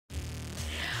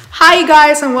Hi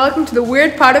guys, and welcome to the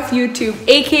weird part of YouTube,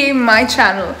 aka my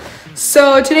channel.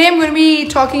 So today I'm going to be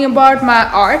talking about my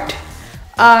art.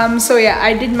 So yeah,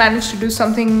 I did manage to do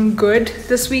something good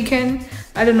this weekend.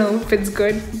 I don't know if it's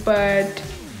good, but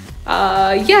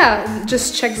yeah,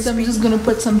 just check this. So I'm just gonna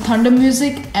put some thunder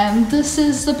music, and this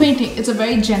is the painting. It's a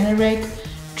very generic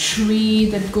tree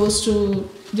that goes through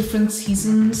different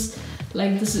seasons.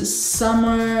 Like this is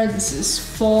summer, this is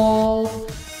fall,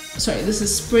 sorry, this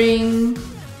is spring,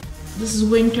 this is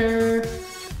winter,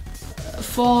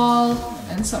 fall,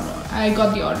 and summer. I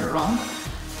got the order wrong.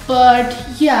 But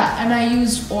yeah, and I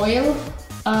used oil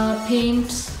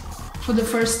paints for the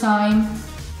first time,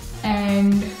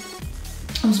 and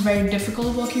it was very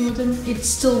difficult working with them. It's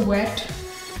still wet.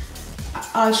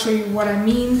 I'll show you what I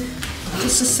mean.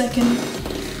 Just a second.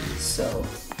 So,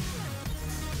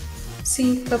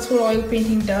 see, that's what oil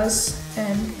painting does.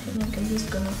 And I'm just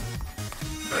gonna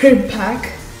put it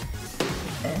back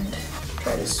and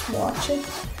try to swatch it.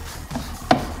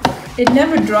 It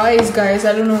never dries, guys.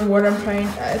 I don't know what I'm trying.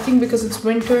 I think because it's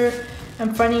winter,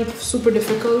 I'm finding it super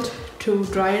difficult to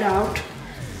dry it out.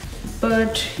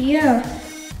 But yeah,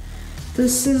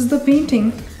 this is the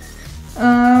painting.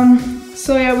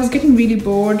 So yeah, I was getting really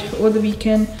bored over the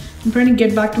weekend. I'm trying to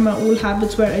get back to my old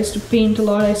habits where I used to paint a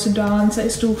lot, I used to dance, I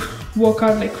used to work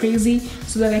out like crazy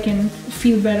so that I can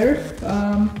feel better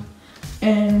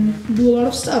and do a lot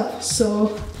of stuff.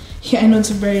 So yeah, I know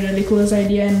it's a very ridiculous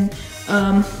idea, and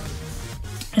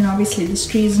obviously this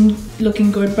tree isn't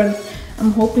looking good, but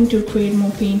I'm hoping to create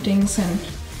more paintings and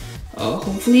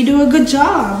hopefully do a good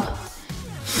job.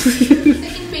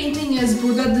 Second painting is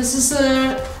Buddha. This is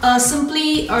a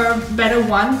simply a better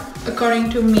one according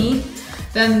to me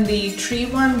than the tree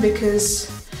one, because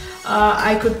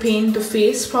I could paint the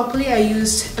face properly. I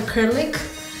used acrylic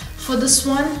for this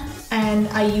one, and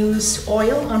I used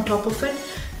oil on top of it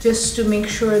just to make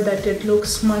sure that it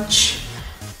looks much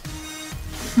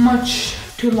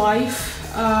to life,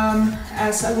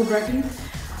 as I would reckon.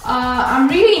 I'm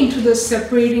really into the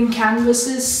separating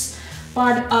canvases,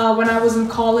 but when I was in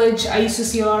college, I used to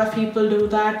see a lot of people do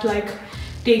that, like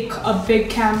take a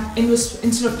big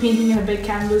instead of painting in a big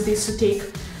canvas, they used to take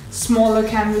smaller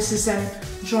canvases and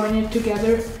join it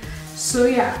together. So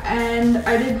yeah, and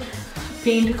I did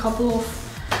paint a couple of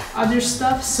other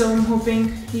stuff, so I'm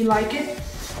hoping you like it.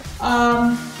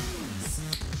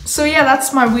 So yeah,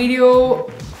 that's my video,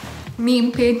 me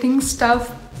painting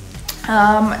stuff.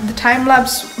 The time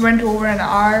lapse went over an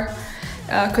hour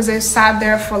because I sat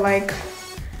there for like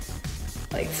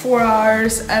 4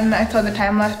 hours, and I thought the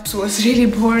time lapse was really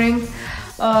boring.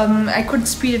 I could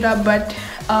speed it up, but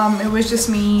it was just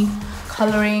me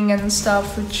coloring and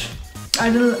stuff, which I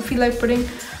didn't feel like putting.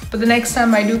 But the next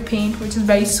time I do paint, which is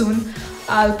very soon,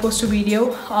 I'll post a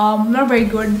video. I'm not very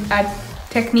good at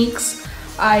techniques.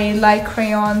 I like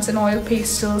crayons and oil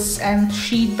pastels and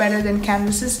sheet better than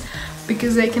canvases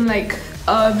because I can like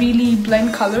really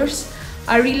blend colors.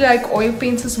 I really like oil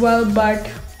paints as well, but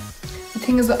the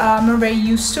thing is I'm not very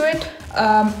used to it.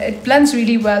 It blends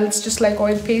really well. It's just like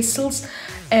oil pastels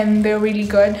and they're really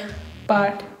good,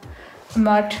 but I'm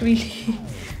not really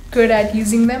good at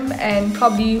using them, and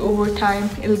probably over time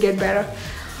it'll get better.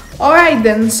 Alright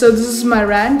then, so this is my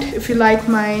rant. If you like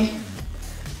my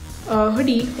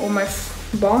hoodie or my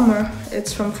bomber,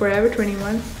 it's from Forever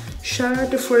 21. Shout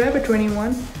out to Forever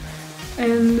 21.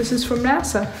 And this is from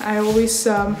NASA. I always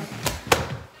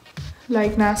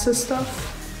like NASA stuff.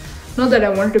 Not that I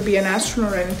wanted to be an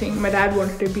astronaut or anything. My dad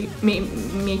wanted to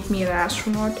make me an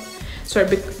astronaut. Sorry,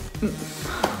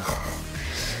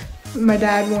 my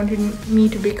dad wanted me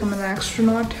to become an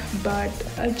astronaut, but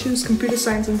I chose computer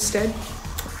science instead.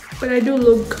 But I do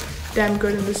look damn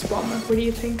good in this bomber. What do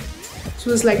you think? This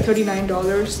was like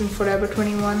 $39 in Forever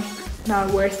 21.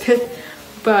 Not worth it.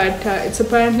 But it's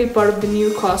apparently part of the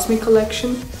new Cosmic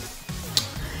collection.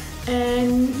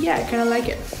 And yeah, I kind of like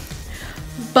it.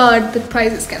 But the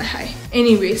price is kind of high.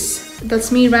 Anyways, that's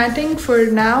me ranting for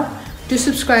now. Do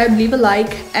subscribe, leave a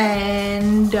like,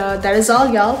 and that is all,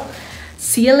 y'all.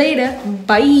 See you later.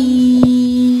 Bye.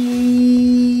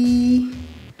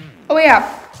 Oh yeah,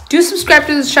 do subscribe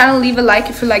to this channel, leave a like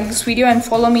if you like this video, and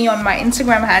follow me on my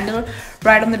Instagram handle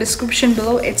right on the description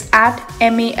below. It's at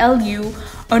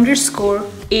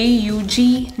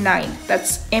MALU_AUG9.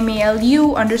 That's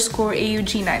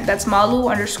MALU_AUG9. That's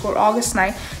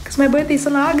Malu_August9, because my birthday's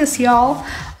in August, y'all.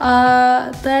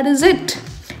 That is it.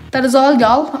 That is all,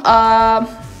 y'all.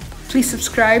 Please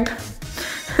subscribe.